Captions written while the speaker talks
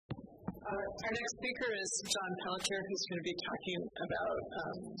Our next speaker is Jon Pelletier, who's going to be talking about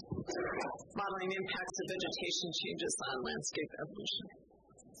modeling impacts of vegetation changes on landscape evolution.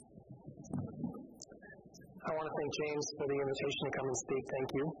 I want to thank James for the invitation to come and speak. Thank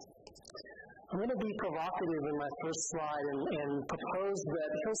you. I'm going to be provocative in my first slide and propose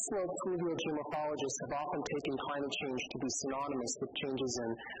that hill-slope fluvial geomorphologists have often taken climate change to be synonymous with changes in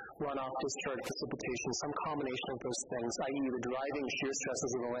runoff, discharge, precipitation, some combination of those things, i.e. the driving shear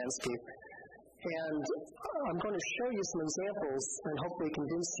stresses of the landscape. And I'm going to show you some examples and hopefully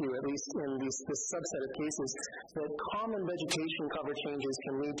convince you, at least in this subset of cases, that common vegetation cover changes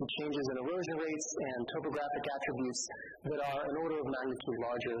can lead to changes in erosion rates and topographic attributes that are an order of magnitude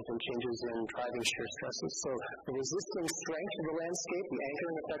larger than changes in driving shear stresses. So the resisting strength of the landscape, the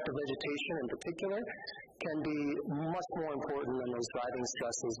anchoring effect of vegetation in particular, can be much more important than those driving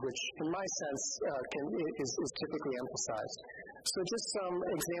stresses, which in my sense is typically emphasized. So just some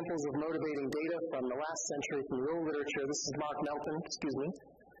examples of motivating data from the last century from the old literature. This is Mark Melton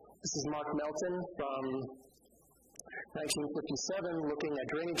from 1957, looking at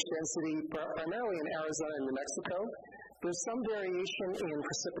drainage density primarily in Arizona and New Mexico. There's some variation in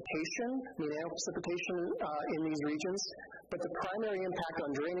precipitation, mean annual precipitation in these regions, but the primary impact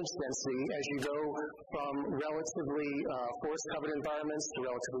on drainage density as you go from relatively forest-covered environments to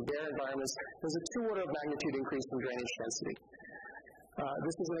relatively bare environments, there's a 2 order of magnitude increase in drainage density.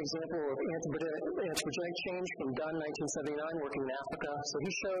 This is an example of anthropogenic change from Dunn, 1979, working in Africa. So he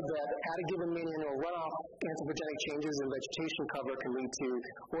showed that at a given mean annual runoff, anthropogenic changes in vegetation cover can lead to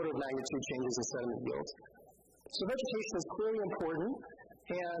order of magnitude changes in sediment yields. So vegetation is clearly important,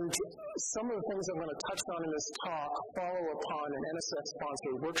 and some of the things I'm going to touch on in this talk follow upon an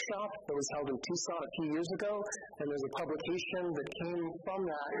NSF-sponsored workshop that was held in Tucson a few years ago, and there's a publication that came from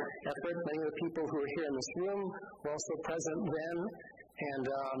that effort. Many of the people who are here in this room were also present then, and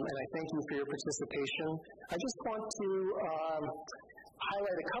I thank you for your participation. I just want to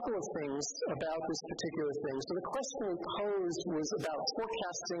highlight a couple of things about this particular thing. So the question we posed was about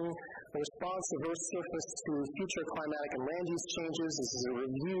forecasting the response of Earth's surface to future climatic and land use changes. This is a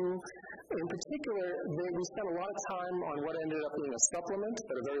review. In particular, we spent a lot of time on what ended up being a supplement,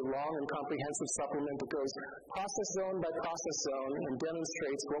 but a very long and comprehensive supplement that goes process zone by process zone and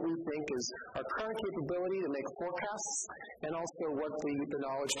demonstrates what we think is our current capability to make forecasts and also what the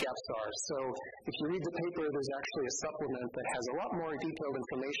knowledge gaps are. So if you read the paper, there's actually a supplement that has a lot more detailed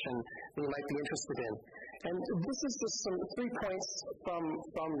information that you might be interested in. And this is just 3 points from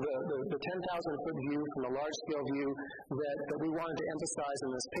the 10,000-foot view, from the large-scale view, that we wanted to emphasize in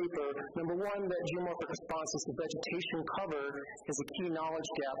this paper. Number one, that geomorphic responses to vegetation cover is a key knowledge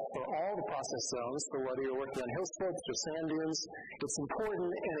gap for all the process zones, for whether you're working on hill slopes or sand dunes. It's important,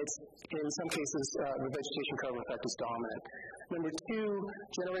 and it's, in some cases, the vegetation cover effect is dominant. Number two,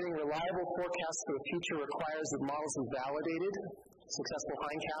 generating reliable forecasts for the future requires that models be validated. Successful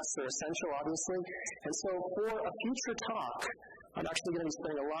hindcasts are essential, obviously. And so for a future talk, I'm actually going to be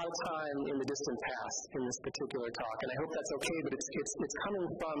spending a lot of time in the distant past in this particular talk, and I hope that's okay, but it's coming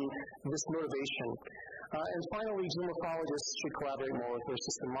from this motivation. And finally, geomorphologists should collaborate more with their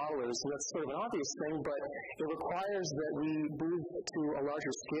system modelers, and that's sort of an obvious thing, but it requires that we move to a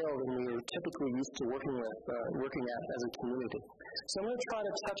larger scale than we are typically used to working at as a community. So I'm going to try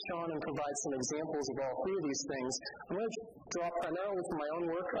to touch on and provide some examples of all 3 of these things. I'm going to draw primarily from my own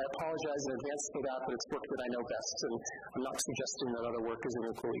work. I apologize in advance for that, but it's work that I know best, and I'm not suggesting that other work isn't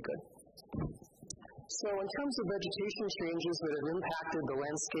equally good. So in terms of vegetation changes that have impacted the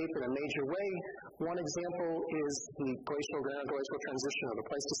landscape in a major way, one example is the glacial transition, or the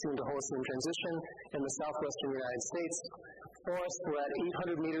Pleistocene to Holocene transition in the southwestern United States. Forests were at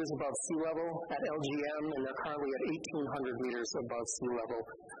 800 meters above sea level at LGM, and they're currently at 1,800 meters above sea level.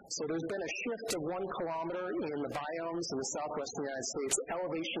 So there's been a shift of 1 kilometer in the biomes in the southwestern United States.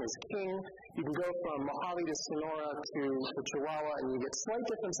 Elevation is king. You can go from Mojave to Sonora to Chihuahua, and you get slight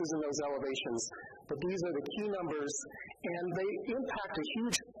differences in those elevations. But these are the key numbers, and they impact a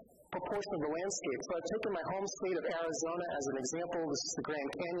huge proportion of the landscape. So I've taken my home state of Arizona as an example. This is the Grand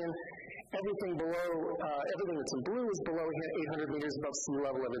Canyon. Everything that's in blue is below 800 meters above sea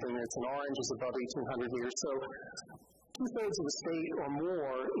level. Everything that's in orange is above 1,800 meters. So 2/3 of the state or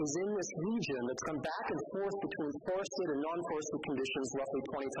more is in this region that's come back and forth between forested and non-forested conditions roughly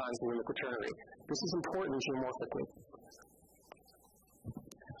 20 times within the Quaternary. This is important geomorphically.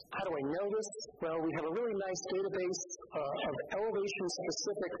 How do I know this? Well, we have a really nice database of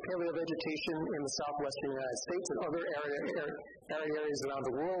elevation-specific paleovegetation in the southwestern United States and other areas around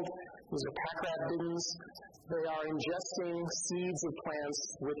the world. These are pack rat bidens. They are ingesting seeds of plants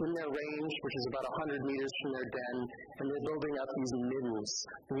within their range, which is about 100 meters from their den, and they're building up these middens.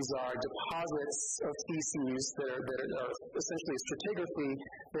 These are deposits of feces that are essentially a stratigraphy.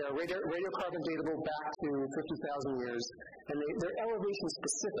 They are radiocarbon datable back to 50,000 years, and they're elevation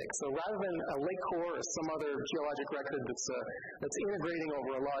specific. So rather than a lake core or some other geologic record that's integrating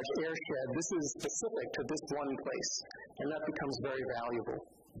over a large airshed, this is specific to this one place, and that becomes very valuable.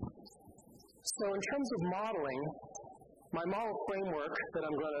 So in terms of modeling, my model framework that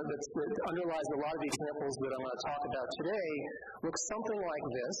underlies a lot of the examples that I'm going to talk about today looks something like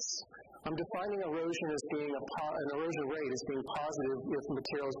this. I'm defining erosion as being an erosion rate as being positive if the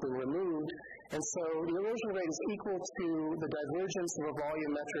material is being removed. And so the erosion rate is equal to the divergence of a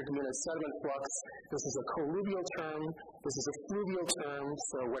volumetric unit sediment flux. This is a colluvial term. This is a fluvial term.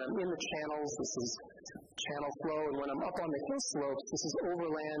 So when I'm in the channels, this is channel flow. And when I'm up on the hill slopes, this is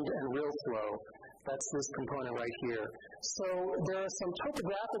overland and rill flow. That's this component right here. So there are some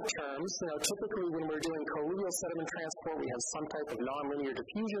topographic terms. Typically when we're doing colluvial sediment transport, we have some type of nonlinear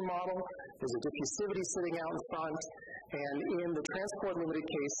diffusion model. There's a diffusivity sitting out in front. And in the transport-limited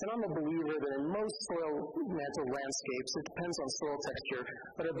case, and I'm a believer that in most soil mantle landscapes, it depends on soil texture,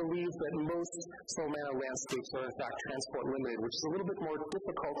 but I believe that most soil mantle landscapes are in fact transport-limited, which is a little bit more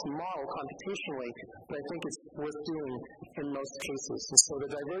difficult to model computationally, but I think it's worth doing in most cases. And so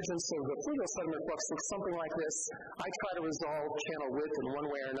the divergence of the fluvial sediment flux looks something like this. I try to resolve channel width in one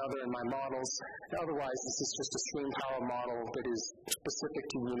way or another in my models. Otherwise, this is just a stream power model that is specific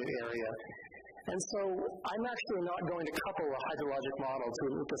to unit area. And so I'm actually not going to couple a hydrologic model to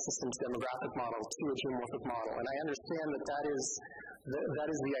an ecosystems demographic model to a geomorphic model. And I understand that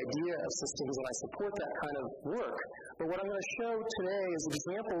is the idea of systems, and I support that kind of work. But what I'm going to show today is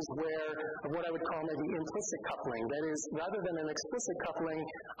examples of what I would call maybe implicit coupling. That is, rather than an explicit coupling,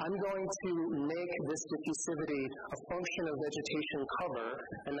 I'm going to make this diffusivity a function of vegetation cover,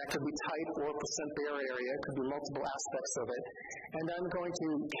 and that could be type or percent bare area. It could be multiple aspects of it. And I'm going to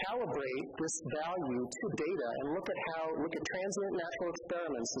calibrate this value to data and look at transient natural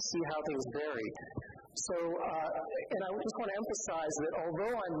experiments to see how things vary. So, and I just want to emphasize that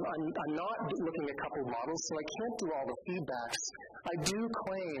although I'm not looking at coupled models, so I can't do all the feedbacks, I do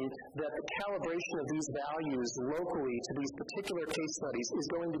claim that the calibration of these values locally to these particular case studies is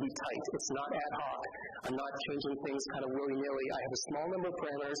going to be tight. It's not ad hoc. I'm not changing things kind of willy-nilly. I have a small number of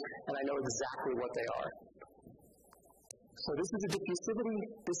parameters, and I know exactly what they are. So this is a diffusivity.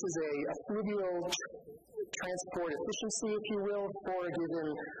 This is a fluvial transport efficiency, if you will, for a given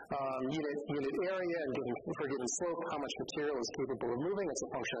unit area and for a given slope, how much material is capable of moving. It's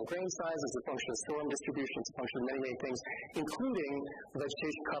a function of grain size, it's a function of storm distribution, it's a function of many, many things, including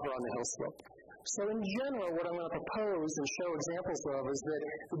vegetation cover on the hill slope. So in general, what I'm going to propose and show examples of is that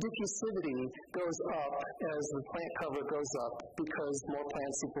the diffusivity goes up as the plant cover goes up because more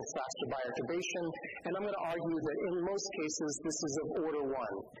plants equals faster bioactivation. And I'm going to argue that in most cases, this is of order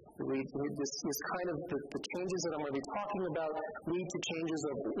one. This is kind of the changes that I'm going to be talking about lead to changes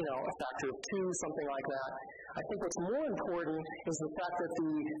of, a factor of 2, something like that. I think what's more important is the fact that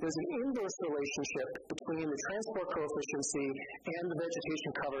there's an inverse relationship between the transport coefficiency and the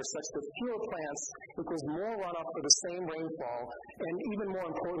vegetation cover such that fewer plants equals more runoff for the same rainfall, and even more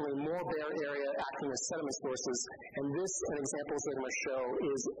importantly, more bare area acting as sediment sources. And this, in examples that I'm going to show,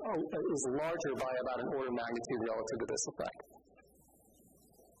 is larger by about an order of magnitude relative to this effect.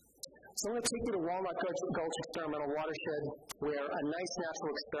 So I'm going to take you to Walnut Gulch Experimental Watershed, where a nice natural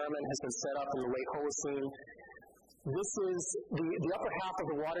experiment has been set up in the late Holocene. This is the upper half of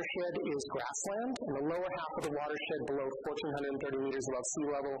the watershed is grassland, and the lower half of the watershed below 1,430 meters above sea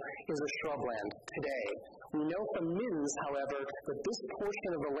level is a shrubland today. We know from middens, however, that this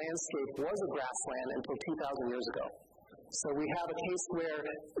portion of the landscape was a grassland until 2,000 years ago. So we have a case where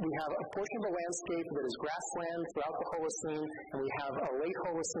we have a portion of the landscape that is grassland throughout the Holocene, and we have a late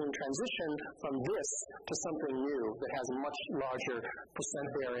Holocene transition from this to something new that has a much larger percent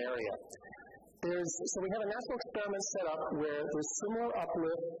bare area. So we have a natural experiment set up where there's similar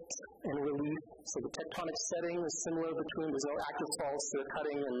uplift and relief. So the tectonic setting is similar there's no active faults that are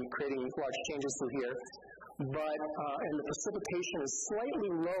cutting and creating large changes through here. But, and the precipitation is slightly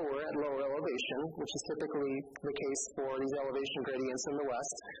lower at lower elevation, which is typically the case for these elevation gradients in the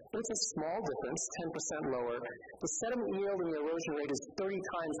west. But it's a small difference, 10% lower. The sediment yield and the erosion rate is 30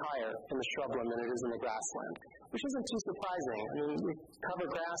 times higher in the shrubland than it is in the grassland. which isn't too surprising. I mean, we cover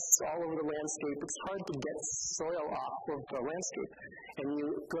grass all over the landscape. It's hard to get soil off of the landscape. And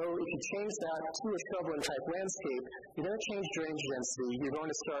if you change that to a shrubland-type landscape, you're going to change drainage density. You're going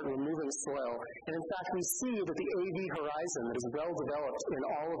to start removing soil. And in fact, we see that the AV horizon that is well developed in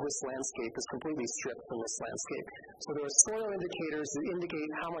all of this landscape is completely stripped from this landscape. So there are soil indicators that indicate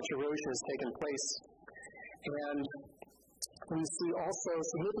how much erosion has taken place. And we see also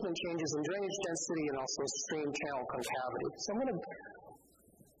significant changes in drainage density and also stream channel concavity. So I'm going to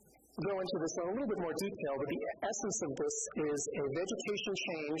go into this in a little bit more detail, but the essence of this is a vegetation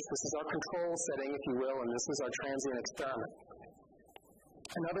change. This is our control setting, if you will, and this is our transient experiment.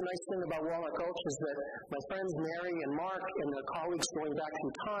 Another nice thing about Walnut Gulch is that my friends Mary and Mark and their colleagues going back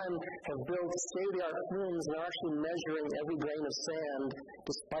through time have built state-of-the-art flumes, and they're actually measuring every grain of sand.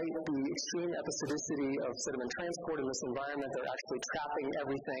 Despite the extreme episodicity of sediment transport in this environment, they're actually trapping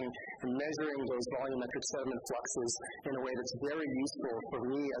everything and measuring those volumetric sediment fluxes in a way that's very useful for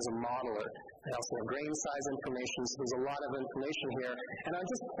me as a modeler. They also have grain size information, so there's a lot of information here. And I'm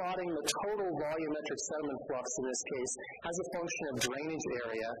just plotting the total volumetric sediment flux in this case as a function of drainage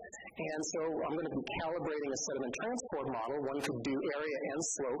area. And so I'm going to be calibrating a sediment transport model. One could do area and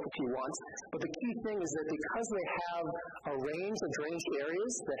slope if you want. But the key thing is that because they have a range of drainage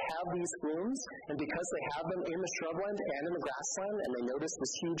areas that have these flumes, and because they have them in the shrubland and in the grassland, and they notice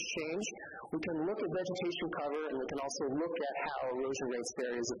this huge change, we can look at vegetation cover, and we can also look at how erosion rates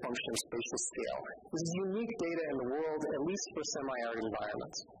vary as a function of spatial scale. This is unique data in the world, at least for semi-arid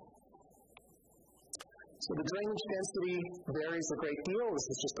environments. So the drainage density varies a great deal. This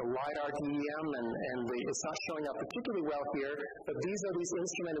is just a LiDAR DEM, and it's not showing up particularly well here, but these are these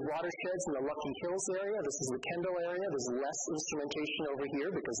instrumented watersheds in the Lucky Hills area. This is the Kendall area. There's less instrumentation over here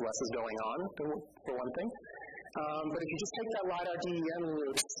because less is going on, for one thing. But if you just take that LiDAR DEM and you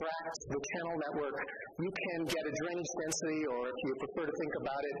extract the channel network, you can get a drainage density, or if you prefer to think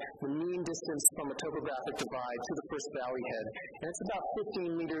about it, the mean distance from a topographic divide to the first valley head. And it's about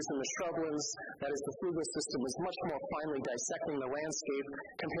 15 meters in the shrublands. That is, the Flugo system is much more finely dissecting the landscape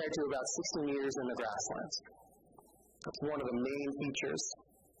compared to about 60 meters in the grasslands. That's one of the main features.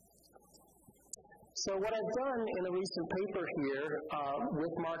 So what I've done in a recent paper here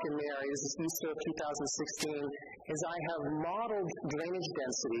with Mark and Mary, this is Easter of 2016, is I have modeled drainage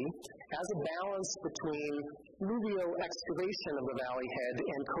density as a balance between fluvial excavation of the valley head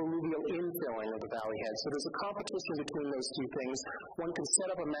and colluvial infilling of the valley head. So there's a competition between those two things. One can set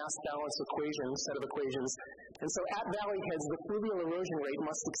up a mass balance set of equations. And so at valley heads, the fluvial erosion rate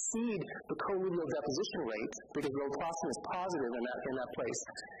must exceed the colluvial deposition rate, because the Laplacian is positive in that place.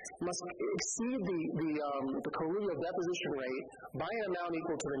 It must exceed the colluvial deposition rate by an amount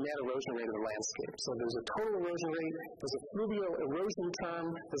equal to the net erosion rate of the landscape. So there's a total erosion rate, there's a fluvial erosion term,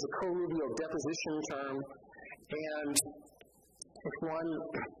 there's a colluvial deposition term, and if one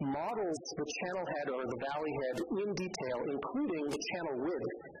models the channel head or the valley head in detail, including the channel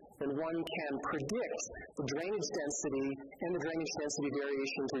width, then one can predict the drainage density and the drainage density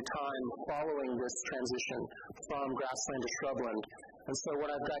variation through time following this transition from grassland to shrubland. And so what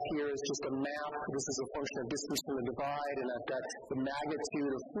I've got here is just a map. This is a function of distance from the divide, and I've got the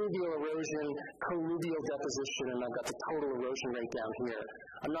magnitude of fluvial erosion, colluvial deposition, and I've got the total erosion rate down here.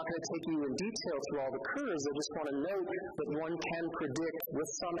 I'm not going to take you in detail through all the curves. I just want to note that one can predict with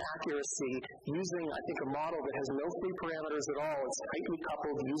some accuracy using, I think, a model that has no free parameters at all. It's tightly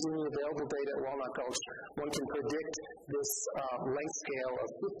coupled using the available data at Walnut Gulch. One can predict this length scale of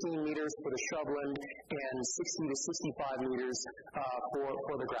 15 meters for the shrubland and 60 to 65 meters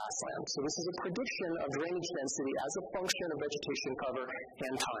for the grassland. So this is a prediction of drainage density as a function of vegetation cover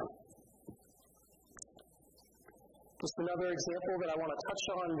and time. Just another example that I want to touch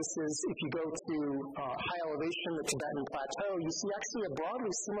on, this is if you go to high elevation, the Tibetan Plateau, you see actually a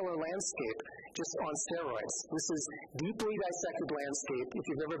broadly similar landscape, just on steroids. This is deeply dissected landscape. If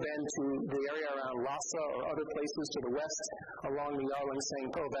you've ever been to the area around Lhasa or other places to the west along the Yarling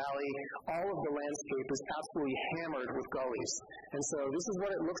Tsangpo Valley, all of the landscape is absolutely hammered with gullies. And so this is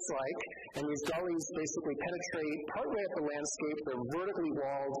what it looks like, and these gullies basically penetrate partway up the landscape. They're vertically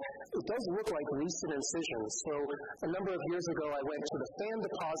walled. It does look like recent incisions. So a number of years ago, I went to the fan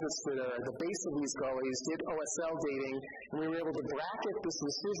deposits that are at the base of these gullies, did OSL dating, and we were able to bracket this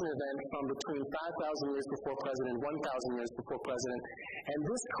incision event from between 5,000 years before President and 1,000 years before President. And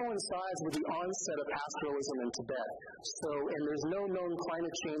this coincides with the onset of pastoralism in Tibet. So, and there's no known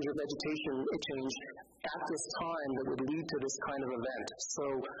climate change or vegetation change at this time that would lead to this kind of event. So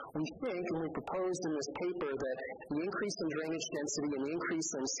we think, and we proposed in this paper, that the increase in drainage density and the increase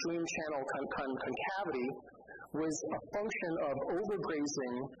in stream channel concavity was a function of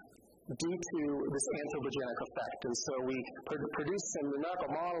overgrazing due to this anthropogenic effect. And so we produced some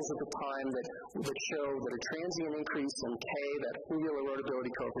numerical models at the time that show that a transient increase in K, that fluvial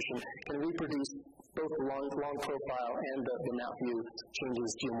erodibility coefficient, can reproduce both the long profile and the map view changes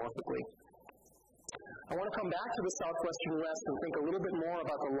geomorphically. I want to come back to the southwestern U.S. and think a little bit more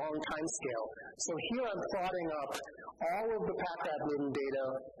about the long time scale. So here I'm plotting up all of the pack-rat midden data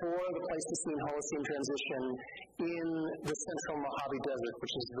for the Pleistocene-Holocene transition in the central Mojave Desert,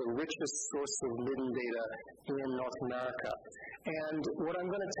 which is the richest source of midden data in North America. And what I'm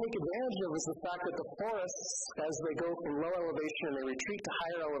going to take advantage of is the fact that the forests, as they go from low elevation and they retreat to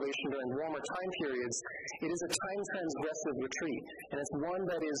higher elevation during warmer time periods, it is a time-transgressive retreat. And it's one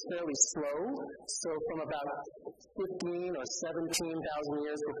that is fairly slow. So from about 15 or 17,000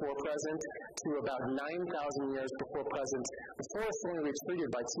 years before present to about 9,000 years before present, the forest only retreated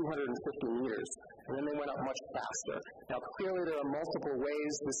by 250 meters. And then they went up much faster. Now, clearly there are multiple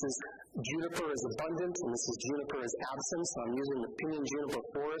ways. This is juniper is abundant, and this is juniper is absent. So I'm using the pinyon juniper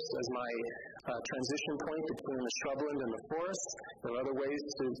forest as my transition point between the shrubland and the forest. There are other ways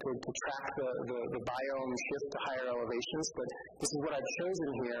to track the biome shift to higher elevations, but this is what I've chosen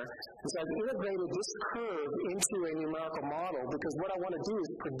here. And so I've integrated this curve into a numerical model because what I want to do is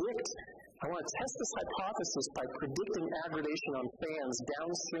I want to test this hypothesis by predicting aggradation on fans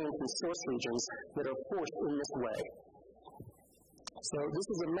downstream from source regions that are forced in this way. So this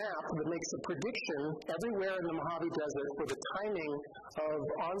is a map that makes a prediction everywhere in the Mojave Desert for the timing of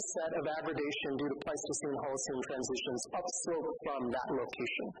onset of aggradation due to Pleistocene-Holocene transitions upslope from that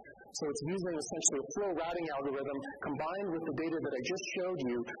location. So it's using essentially a flow routing algorithm combined with the data that I just showed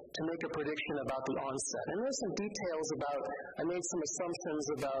you to make a prediction about the onset. And there's some details about, I made some assumptions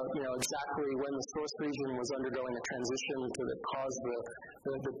about, exactly when the source region was undergoing a transition that caused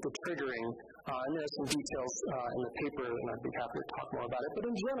the triggering. And there's some details in the paper, and I'd be happy to talk more about it. But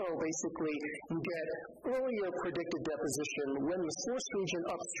in general, basically, you get earlier predicted deposition when the source region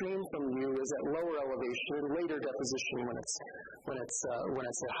upstream from you is at lower elevation, and later deposition when it's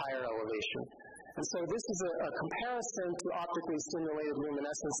at higher elevation. And so this is a comparison to optically stimulated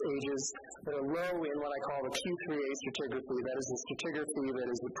luminescence ages that are low in what I call the Q3A stratigraphy. That is the stratigraphy that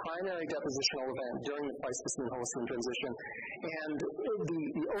is the primary depositional event during the Pleistocene-Holocene transition. And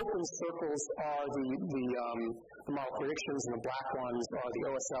the open circles are the model predictions, and the black ones are the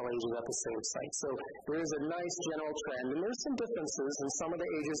OSL ages at the same site. So there is a nice general trend, and there's some differences, and some of the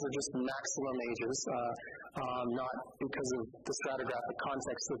ages are just maximum ages, not because of the stratigraphic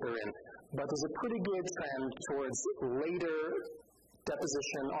context that they're in. But there's a pretty good trend towards later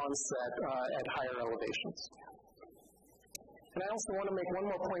deposition onset at higher elevations. And I also want to make one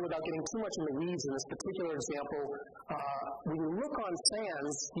more point without getting too much in the weeds in this particular example. When you look on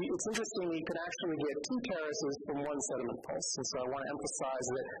sands, it's interesting you can actually get two terraces from one sediment pulse. And so I want to emphasize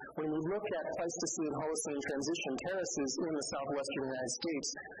that when you look at Pleistocene-Holocene transition terraces in the southwestern United States,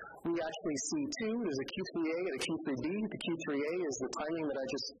 we actually see two. There's a Q3A and a Q3B. The Q3A is the timing that I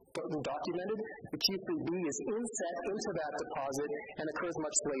just documented. The Q3B is inset into that deposit and occurs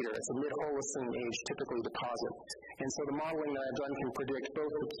much later. It's a mid-Holocene age, typically deposit. And so the modeling that I've done can predict both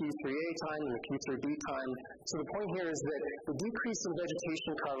the Q3A time and the Q3B time. So the point here is that the decrease in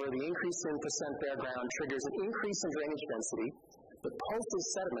vegetation cover, the increase in percent bare ground, triggers an increase in drainage density. The pulse is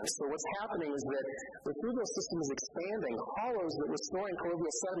sediment. So what's happening is that the fluvial system is expanding. Hollows that were storing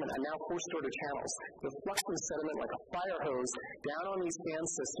colluvial sediment are now forced to channels. They're fluxing sediment like a fire hose down on these fan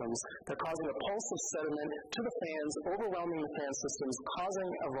systems. They're causing a pulse of sediment to the fans, overwhelming the fan systems, causing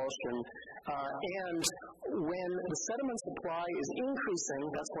avulsion. And when the sediment supply is increasing,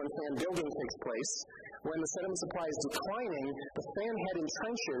 that's when fan building takes place. When the sediment supply is declining, the fan head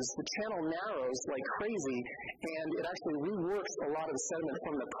entrenches, the channel narrows like crazy, and it actually reworks a lot of the sediment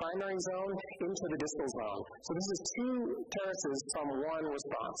from the primary zone into the distal zone. So this is two terraces from one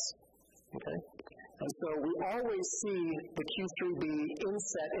response. Okay? And so we always see the Q3B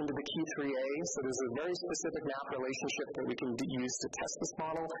inset into the Q3A, so there's a very specific map relationship that we can use to test this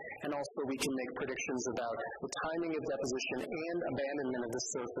model, and also we can make predictions about the timing of deposition and abandonment of the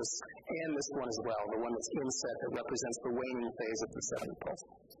surface, and this one as well, the one that's inset that represents the waning phase of the sediment pulse.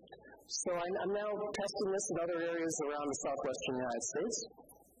 So I'm now testing this in other areas around the southwestern United States.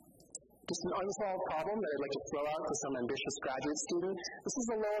 Just an unsolved problem that I'd like to throw out to some ambitious graduate student. This is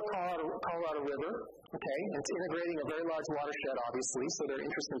the lower Colorado River, okay? And it's integrating a very large watershed, obviously, so there are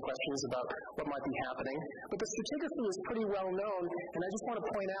interesting questions about what might be happening. But the stratigraphy is pretty well known, and I just want to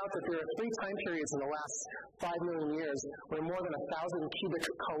point out that there are 3 time periods in the last 5 million years where more than 1,000 cubic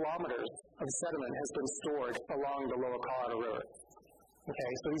kilometers of sediment has been stored along the lower Colorado River.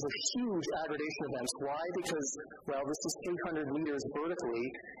 Okay, so these are huge aggregation events. Why? Because, well, this is 300 meters vertically.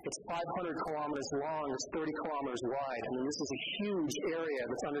 It's 500 kilometers long. It's 30 kilometers wide. I mean, this is a huge area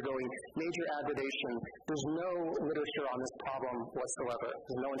that's undergoing major aggregation. There's no literature on this problem whatsoever.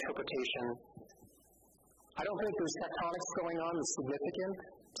 There's no interpretation. I don't think there's tectonics going on that's significant.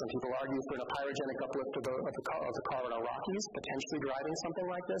 Some people argue for a pyrogenic uplift of the Colorado Rockies, potentially driving something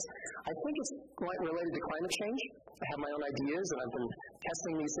like this. I think it's related to climate change. I have my own ideas, and I've been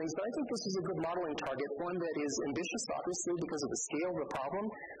testing these things, but I think this is a good modeling target, one that is ambitious, obviously, because of the scale of the problem,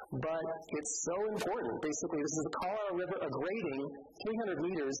 but it's so important. Basically, this is the Colorado River aggrading 300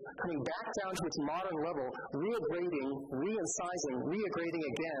 meters, coming back down to its modern level, re-aggrading, re-incising, re-aggrading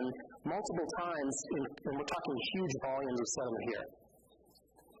again, multiple times, and we're talking huge volumes of sediment here.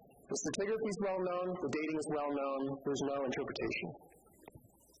 The stratigraphy is well known, the dating is well known, there's no interpretation.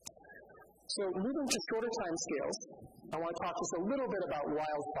 So moving to shorter time scales, I want to talk just a little bit about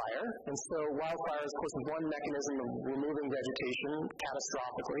wildfire. And so wildfire is, of course, one mechanism of removing vegetation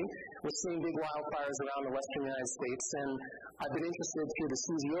catastrophically. We're seeing big wildfires around the western United States, and I've been interested through the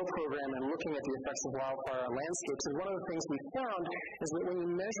CZO program and looking at the effects of wildfire on landscapes. And one of the things we found is that when you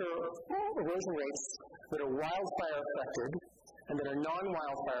measure erosion rates that are wildfire affected, and that are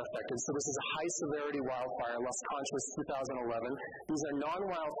non-wildfire affected. So this is a high-severity wildfire, Las Conchas 2011. These are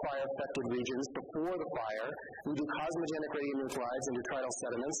non-wildfire affected regions before the fire. We do cosmogenic radionuclides and detrital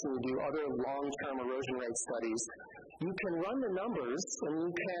sediments, and we do other long-term erosion rate studies. You can run the numbers, and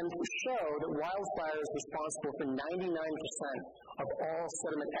you can show that wildfire is responsible for 99% of all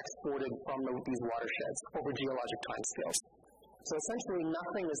sediment exported from these watersheds over geologic timescales. So essentially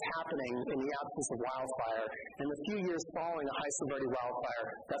nothing is happening in the absence of wildfire. In the few years following a high-severity wildfire,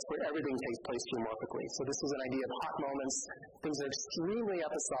 that's where everything takes place geomorphically. So this is an idea of hot moments. Things are extremely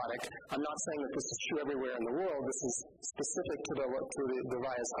episodic. I'm not saying that this is true everywhere in the world. This is specific to the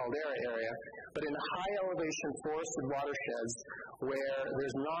Valles Caldera area. But in high-elevation forested watersheds where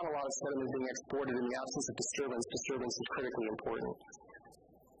there's not a lot of sediment being exported in the absence of disturbance, disturbance is critically important.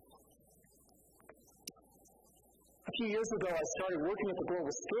 A few years ago, I started working at the global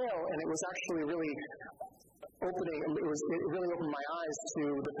scale, and it was actually really it really opened my eyes to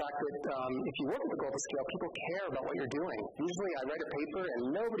the fact that if you work at the global scale, people care about what you're doing. Usually I write a paper and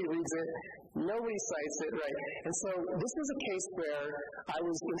nobody reads it, nobody cites it, right? And so this was a case where I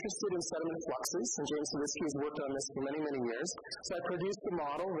was interested in sediment fluxes, and James Sawicki has worked on this for many, many years. So I produced a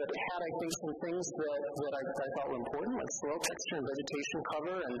model that had, I think, some things that I thought were important, like soil texture and vegetation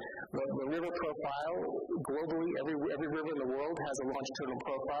cover, and the river profile. Globally, every river in the world has a longitudinal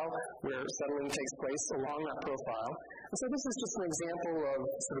profile where settling takes place along that profile. And so this is just an example of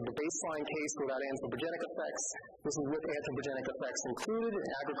sort of the baseline case without anthropogenic effects. This is with anthropogenic effects included in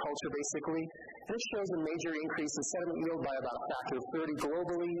agriculture, basically. And it shows a major increase in sediment yield by about a factor of 30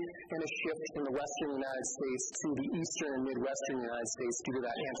 globally, and a shift from the western United States to the eastern and midwestern United States due to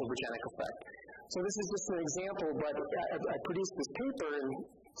that anthropogenic effect. So this is just an example, but I produced this paper and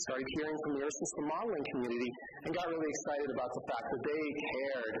started hearing from the Earth System modeling community and got really excited about the fact that they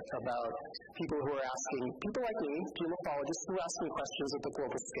cared about people who are asking, people like me, geomorphologists, who are asking questions at the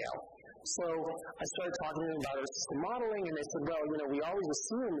global scale. So I started talking to them about Earth System modeling, and they said, well, we always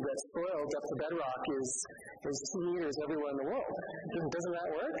assumed that soil depth of bedrock is 2 meters everywhere in the world. Doesn't that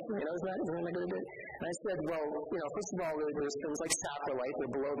work? Isn't that good? And I said, well, first of all, there's things like saprolite that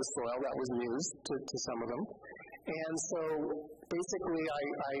are below the soil. That was news to some of them. And so basically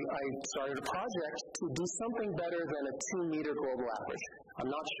I started a project to do something better than a 2-meter global average. I'm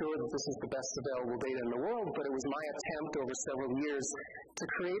not sure that this is the best available data in the world, but it was my attempt over several years to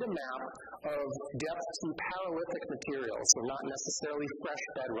create a map of depth to paralithic materials, so not necessarily fresh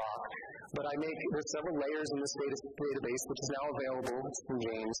bedrock. But there's several layers in this database, which is now available. It's from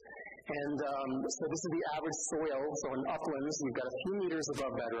James. And so this is the average soil. So in uplands, you've got a few meters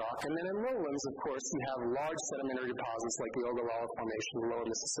above bedrock. And then in lowlands, of course, you have large sedimentary deposits like the Ogallala Formation, the lower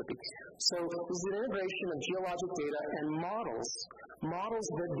Mississippi. So this is an integration of geologic data and models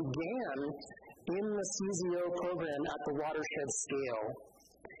that began in the CZO program at the watershed scale.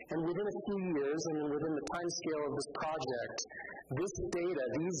 And within a few years, and within the time scale of this project, these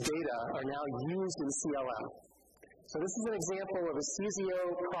data are now used in CLM. So this is an example of a CZO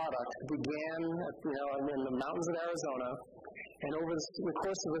product that began in the mountains of Arizona, and over the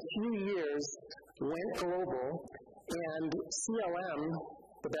course of a few years went global, and CLM,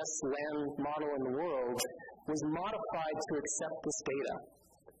 the best land model in the world, was modified to accept this data.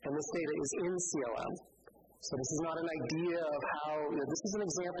 And this data is in CLM. So this is not an idea of how, this is an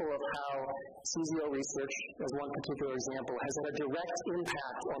example of how CZO research, as one particular example, has had a direct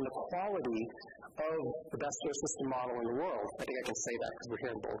impact on the quality of the best care system model in the world. I think I can say that because we're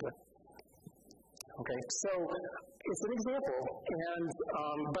here in Boulder. Okay, so it's an example,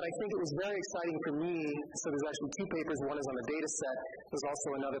 but I think it was very exciting for me. So there's actually two papers. One is on the data set. There's also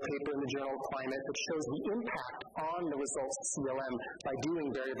another paper in the Journal of Climate that shows the impact on the results of CLM by doing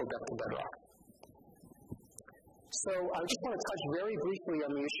variable depth of bedrock. So I just want to touch very briefly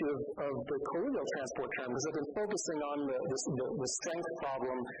on the issue of the colluvial transport term, because I've been focusing on the strength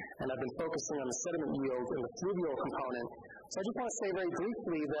problem, and I've been focusing on the sediment yield and the fluvial component. So I just want to say very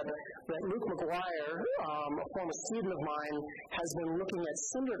briefly that Luke McGuire, a former student of mine, has been looking at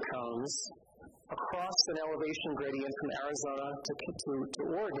cinder cones across an elevation gradient from Arizona to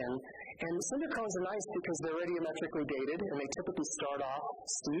Oregon. And cinder cones are nice because they're radiometrically dated, and they typically start off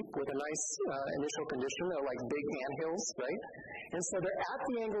steep with a nice initial condition. They're like big anthills, right? And so they're at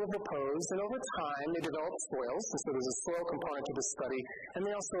the angle of repose, and over time they develop soils, and so there's a soil component to this study, and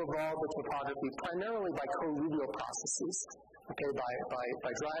they also evolve the topography primarily by colluvial processes, okay,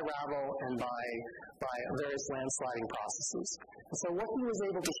 by dry ravel and by various landsliding processes. And so what he was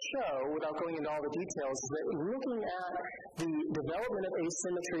able to show, without going into all the details, is that looking at the development of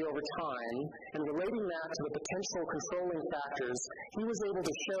asymmetry over time and relating that to the potential controlling factors, he was able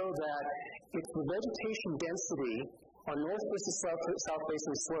to show that if the vegetation density on north versus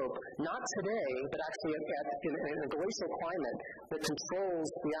south-facing slope, not today, but actually in a glacial climate that controls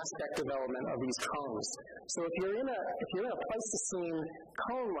the aspect development of these cones. So if you're in a Pleistocene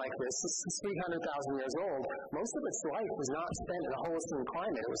cone like this is 300,000 years old, most of its life was not spent in a Holocene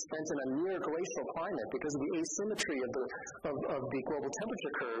climate. It was spent in a near glacial climate because of the asymmetry of the global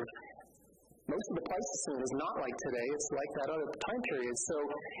temperature curve. Most of the Pleistocene is not like today. It's like that other time period. So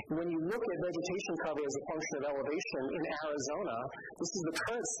when you look at vegetation cover as a function of elevation in Arizona, this is the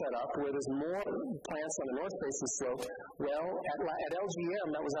current setup where there's more plants on the north-facing slope. Well, at LGM,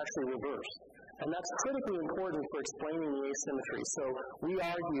 that was actually reversed. And that's critically important for explaining the asymmetry. So we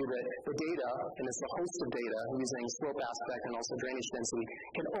argue that the data, and it's a host of data using slope aspect and also drainage density,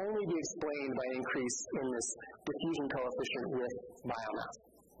 can only be explained by an increase in this diffusion coefficient with biomass.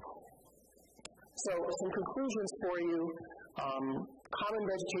 So some conclusions for you. Common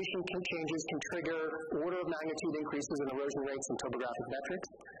vegetation changes can trigger order of magnitude increases in erosion rates and topographic metrics.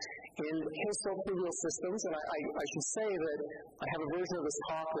 In hill-slope fluvial systems, and I should say that I have a version of this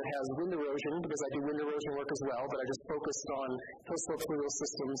talk that has wind erosion, because I do wind erosion work as well, but I just focused on hill-slope fluvial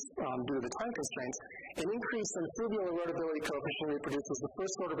systems due to the time constraints. An increase in fluvial erodibility coefficient reproduces the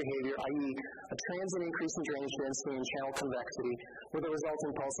first-order behavior, i.e. a transient increase in drainage density and channel convexity, with a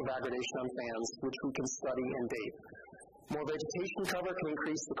resulting pulsive aggradation on fans, which we can study and date. More vegetation cover can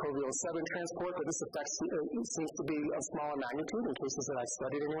increase the covial sediment transport, but this effect seems to be of smaller magnitude in cases that I've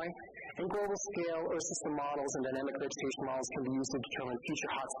studied anyway. And global scale Earth system models and dynamic vegetation models can be used to determine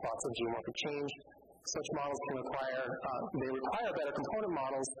future hotspots of geomorphic change. Such models can require better component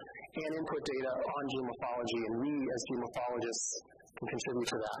models and input data on geomorphology, and we as geomorphologists can contribute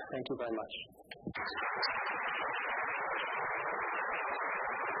to that. Thank you very much.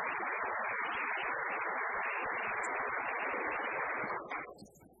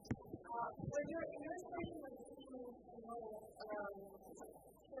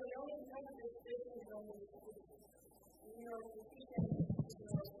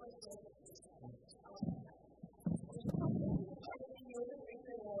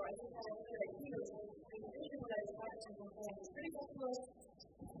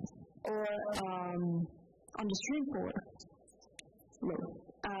 Or on the stream floor. No.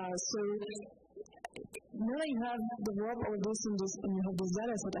 So now that you have developed all of this and you have this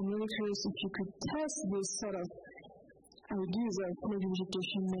data set, I'm really curious if you could test this sort of ideas of maybe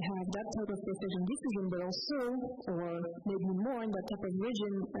vegetation may have that type of effect on diffusion, but also, or maybe more in that type of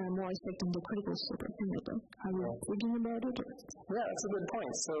region, more effect on the critical slope. Are you thinking about it? Yeah, that's a good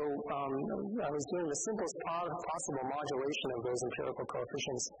point. So I was doing the simplest possible modulation of those empirical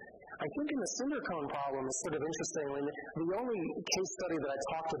coefficients. I think in the cinder cone problem, it's sort of interesting. The only case study that I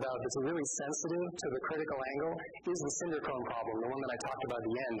talked about that's really sensitive to the critical angle is the cinder cone problem, the one that I talked about at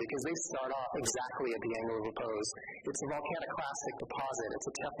the end, because they start off exactly at the angle of repose. It's a volcanoclastic deposit. It's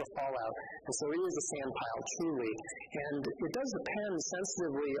a tephra fallout. And so it is a sand pile, truly. And it does depend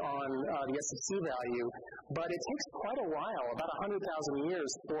sensitively on the SFC value, but it takes quite a while, about 100,000 years,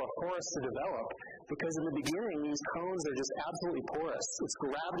 for a forest to develop Because in the beginning, these cones are just absolutely porous. It's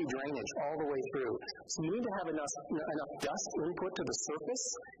gravity drainage all the way through. So you need to have enough dust input to the surface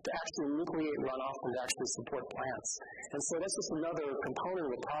to actually nucleate runoff and to actually support plants. And so that's just another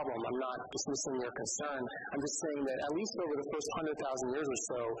component of the problem. I'm not dismissing your concern. I'm just saying that at least over the first 100,000 years or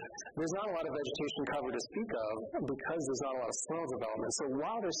so, there's not a lot of vegetation cover to speak of because there's not a lot of soil development. So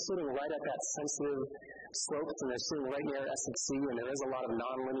while they're sitting right at that sensitive slopes and they're sitting right near S&C and there is a lot of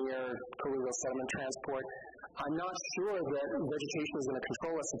nonlinear colluvial sediment transport, I'm not sure that vegetation is going to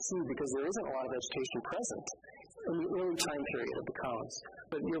control S&C because there isn't a lot of vegetation present in the early time period of the cones.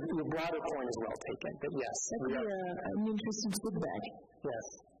 But your broader point is well taken, that yes. That's an interesting feedback. Yes.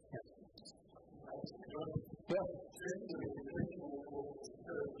 Yeah.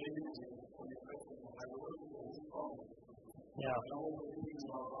 Yeah.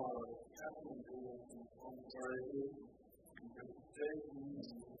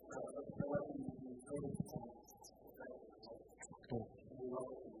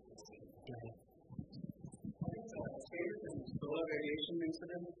 Solar radiation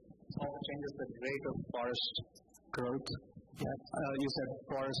incident also changes the rate of forest growth. Yes. You said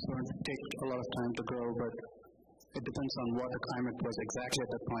forests don't take a lot of time to grow, but it depends on what the climate was exactly at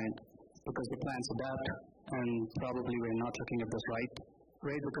that point, because the plants adapt, and probably we're not looking at this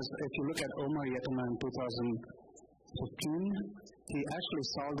right? Because if you look at Omar Yetama in 2015, he actually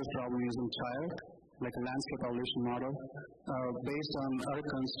solved this problem using child, like a landscape evolution model, based on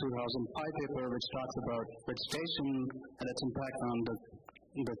Arkan's 2005 paper, which talks about vegetation and its impact on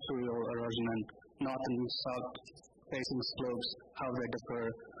the fluvial erosion and north and south facing slopes, how they differ.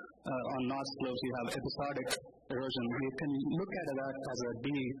 On north slopes, you have episodic erosion. You can look at that as a D,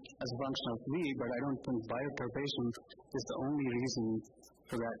 as a function of V, but I don't think bioturbation is the only reason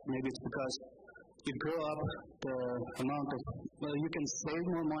for that. Maybe it's because you grow up the amount of, you can save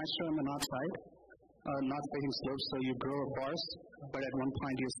more moisture on the north side, not facing slopes, so you grow a forest, but at one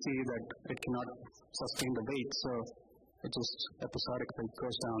point you see that it cannot sustain the weight, so it just episodically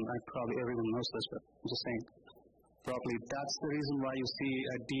goes down. Probably everyone knows this, but I'm just saying. Probably that's the reason why you see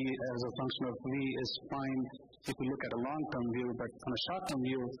a D as a function of V is fine if you look at a long-term view, but on a short-term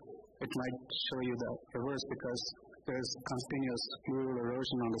view, it might show you the reverse because there's continuous fluvial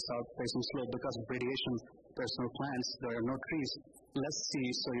erosion on the south-facing slope because of radiation. There's no plants, there are no trees, less sea,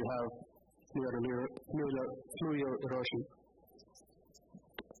 so you have fluvial erosion.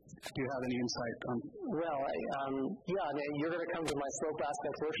 Do you have any insight on? Well, yeah, I mean, you're going to come to my slope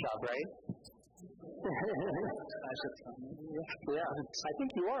aspect workshop, right? Yeah, I think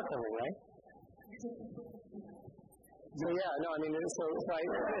you are coming, right? So yeah, no, I mean, so I.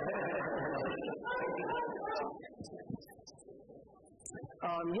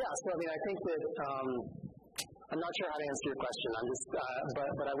 Yeah, so I mean, I think that I'm not sure how to answer your question. I'm just,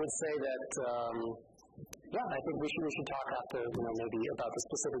 but I would say that. Yeah, I think we should talk after, maybe about the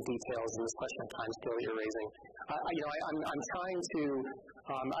specific details in this question of time scale that you're raising. I'm trying to.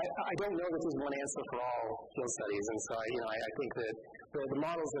 I don't know that there's one answer for all field studies, and so I think that the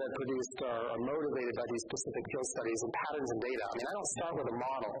models that I've produced are motivated by these specific field studies and patterns and data. I mean, I don't start with a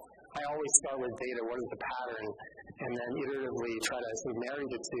model. I always start with data. What is the pattern? And then iteratively try to sort of marry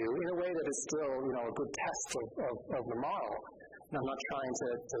the two in a way that is still, a good test of the model. And I'm not trying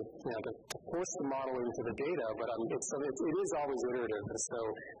to force the model into the data, but it is always iterative. And so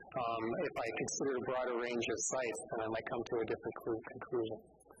if I consider a broader range of sites, then I might come to a different conclusion.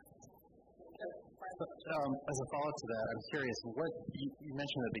 As a follow-up to that, I'm curious, you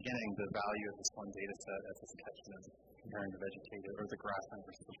mentioned at the beginning the value of this one data set as this catchment comparing the vegetated or the grassland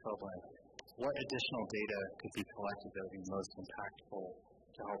versus the shrubland. What additional data could be collected that would be most impactful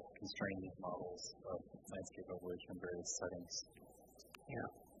to help constrain these models of landscape evolution in various settings? Yeah.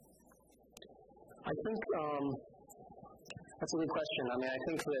 I think that's a good question. I mean, I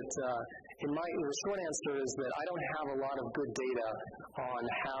think that the short answer is that I don't have a lot of good data on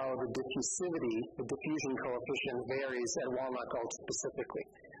how the diffusion coefficient varies at Walnut Gulch specifically.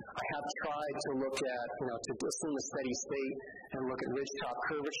 I have tried to look at, to assume a steady state and look at ridgetop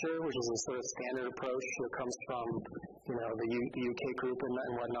curvature, which is a sort of standard approach that comes from, the UK group and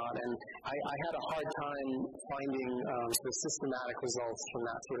whatnot. And I had a hard time finding sort of systematic results from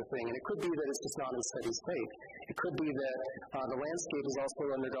that sort of thing. And it could be that it's just not in steady state. It could be that the landscape is also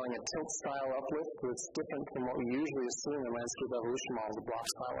undergoing a tilt-style uplift that's different from what we usually assume in landscape evolution models, a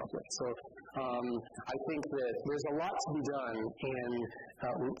block-style uplift. So I think that there's a lot to be done in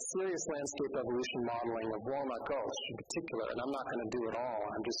serious landscape evolution modeling of Walnut Gulch in particular, and I'm not going to do it all.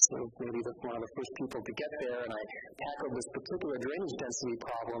 I'm just maybe one of the first people to get there, and I tackled this particular drainage density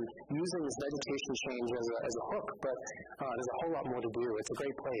problem using this vegetation change as a hook, but there's a whole lot more to do. It's a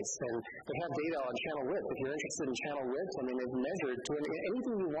great place, and they have data on channel width. If you're interested in channel width, I mean, they've measured to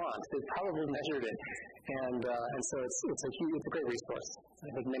anything you want. They've probably measured it, and so it's a great resource. I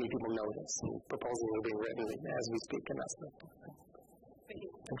think many people know this, and proposals are being written as we speak, and that's it. Thank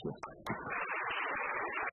you. Thank you.